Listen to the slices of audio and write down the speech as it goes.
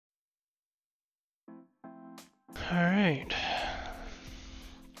Alright.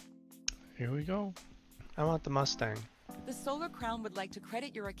 Here we go. I want the Mustang. The Solar Crown would like to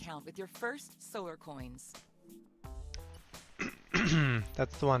credit your account with your first solar coins.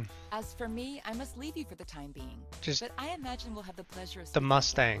 That's the one. As for me, I must leave you for the time being. But I imagine we'll have the pleasure of the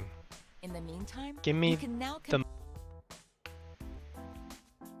Mustang. In the meantime, give me you can now the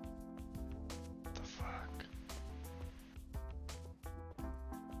fuck.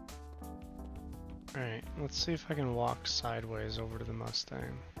 Alright, let's see if I can walk sideways over to the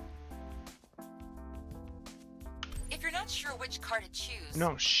Mustang. If you're not sure which car to choose,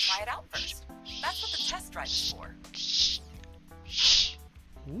 no, try it out first. That's what the test drive is for.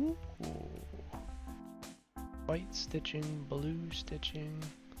 Ooh. White stitching, blue stitching.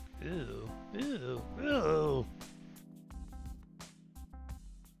 Ew, ew, ew.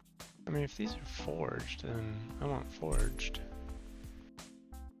 I mean, if these are forged, then I want forged.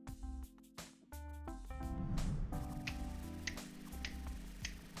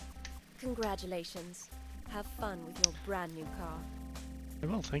 Congratulations. Have fun with your brand new car. I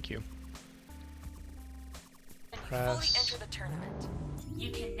will, thank you. Fully enter the tournament.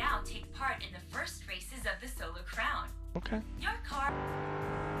 You can now take part in the first races of the Solar Crown. Okay. Your car.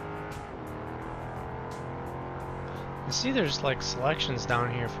 I see there's like selections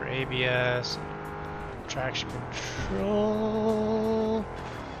down here for ABS, traction control. Oh,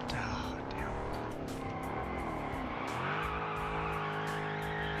 damn.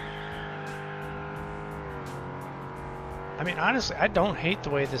 I mean, honestly, I don't hate the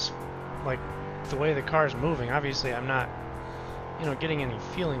way this, like, the way the car is moving. Obviously, I'm not, you know, getting any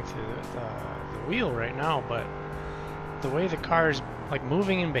feeling through the wheel right now, but the way the car is, like,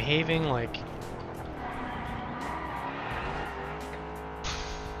 moving and behaving, like...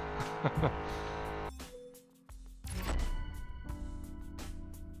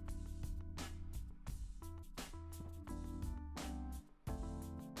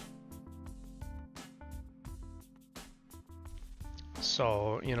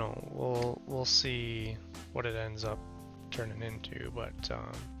 So, you know, we'll see what it ends up turning into, but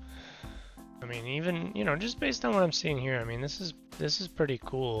I mean, even, you know, just based on what I'm seeing here, I mean, this is pretty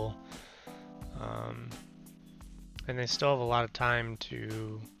cool. And they still have a lot of time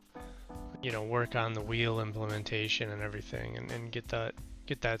to, you know, work on the wheel implementation and everything, and get that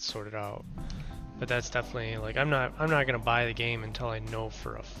sorted out. But that's definitely, like, I'm not gonna buy the game until I know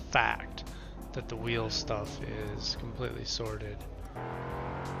for a fact that the wheel stuff is completely sorted.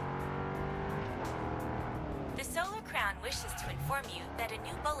 The Solar Crown wishes to inform you that a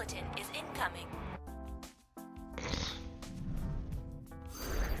new bulletin is incoming.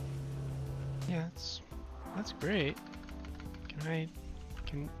 Yeah, that's great.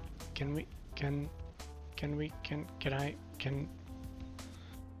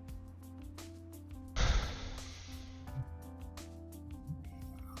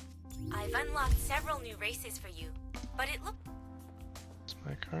 I've unlocked several new races for you, but it looks... It's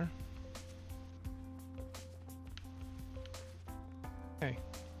my car. Hey,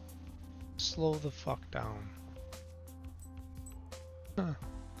 slow the fuck down. Huh.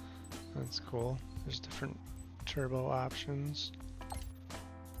 That's cool. There's different turbo options.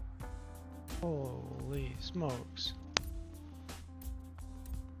 Holy smokes.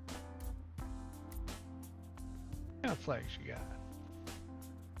 What kind of flags you got?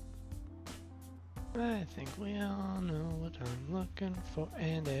 I think we all know what I'm looking for,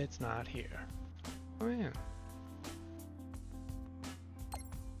 and it's not here. Oh yeah.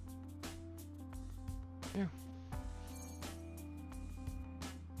 Yeah.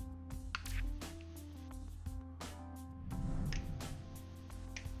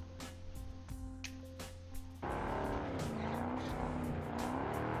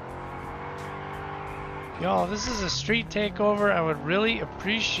 Y'all, this is a street takeover. I would really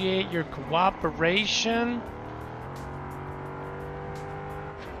appreciate your cooperation.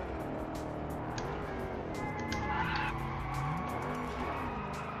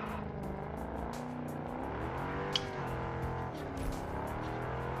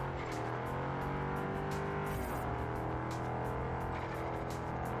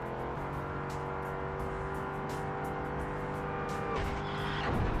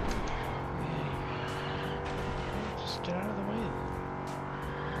 Get out of the way.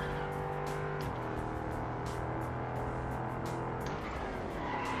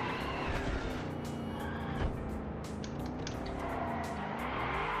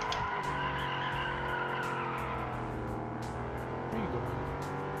 Where are you going?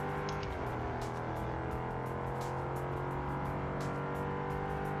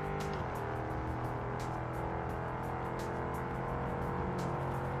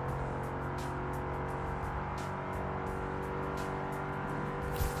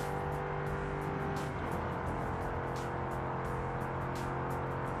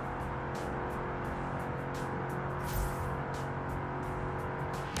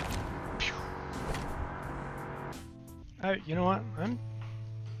 You know what?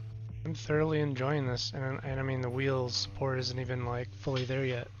 I'm thoroughly enjoying this, and I mean the wheels support isn't even like fully there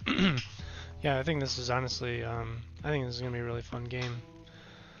yet. Yeah, I think this is honestly, I think this is gonna be a really fun game.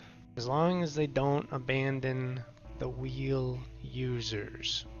 As long as they don't abandon the wheel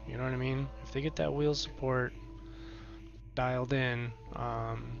users, you know what I mean? If they get that wheel support dialed in,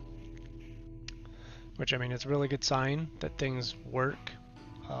 which I mean it's a really good sign that things work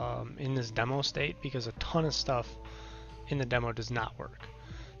in this demo state, because a ton of stuff in the demo does not work.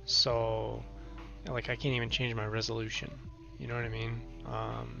 So like I can't even change my resolution, you know what I mean?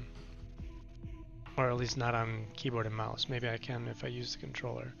 Or at least not on keyboard and mouse. Maybe I can if I use the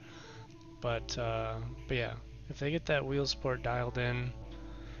controller. But yeah, if they get that wheel support dialed in,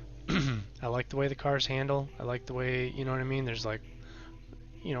 I like the way the cars handle. I like the way, you know what I mean? There's like,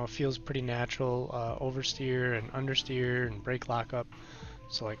 you know, it feels pretty natural, oversteer and understeer and brake lockup.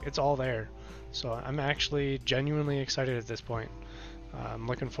 So like it's all there. So I'm actually genuinely excited at this point. I'm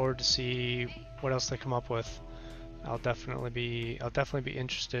looking forward to see what else they come up with. I'll definitely be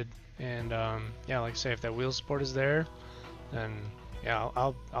interested. And yeah, like I say, if that wheel support is there, then yeah,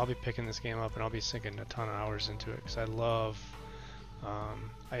 I'll be picking this game up, and I'll be sinking a ton of hours into it, because I love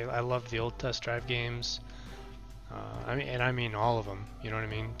the old test drive games. I mean all of them. You know what I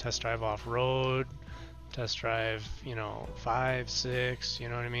mean? Test drive off road, test drive, you know, 5, 6. You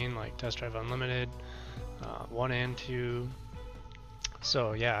know what I mean? Like test drive unlimited, 1 and 2.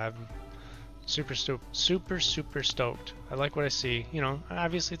 So yeah, I'm super stoked. I like what I see. You know,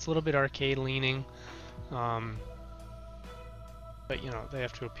 obviously it's a little bit arcade leaning, but you know, they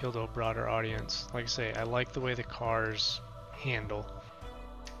have to appeal to a broader audience. Like I say, I like the way the cars handle.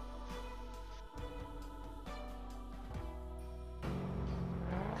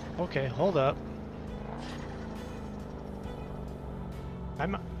 Okay, hold up. I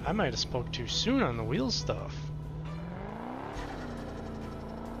might have spoke too soon on the wheel stuff.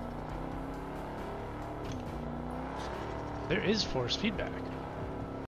 There is force feedback.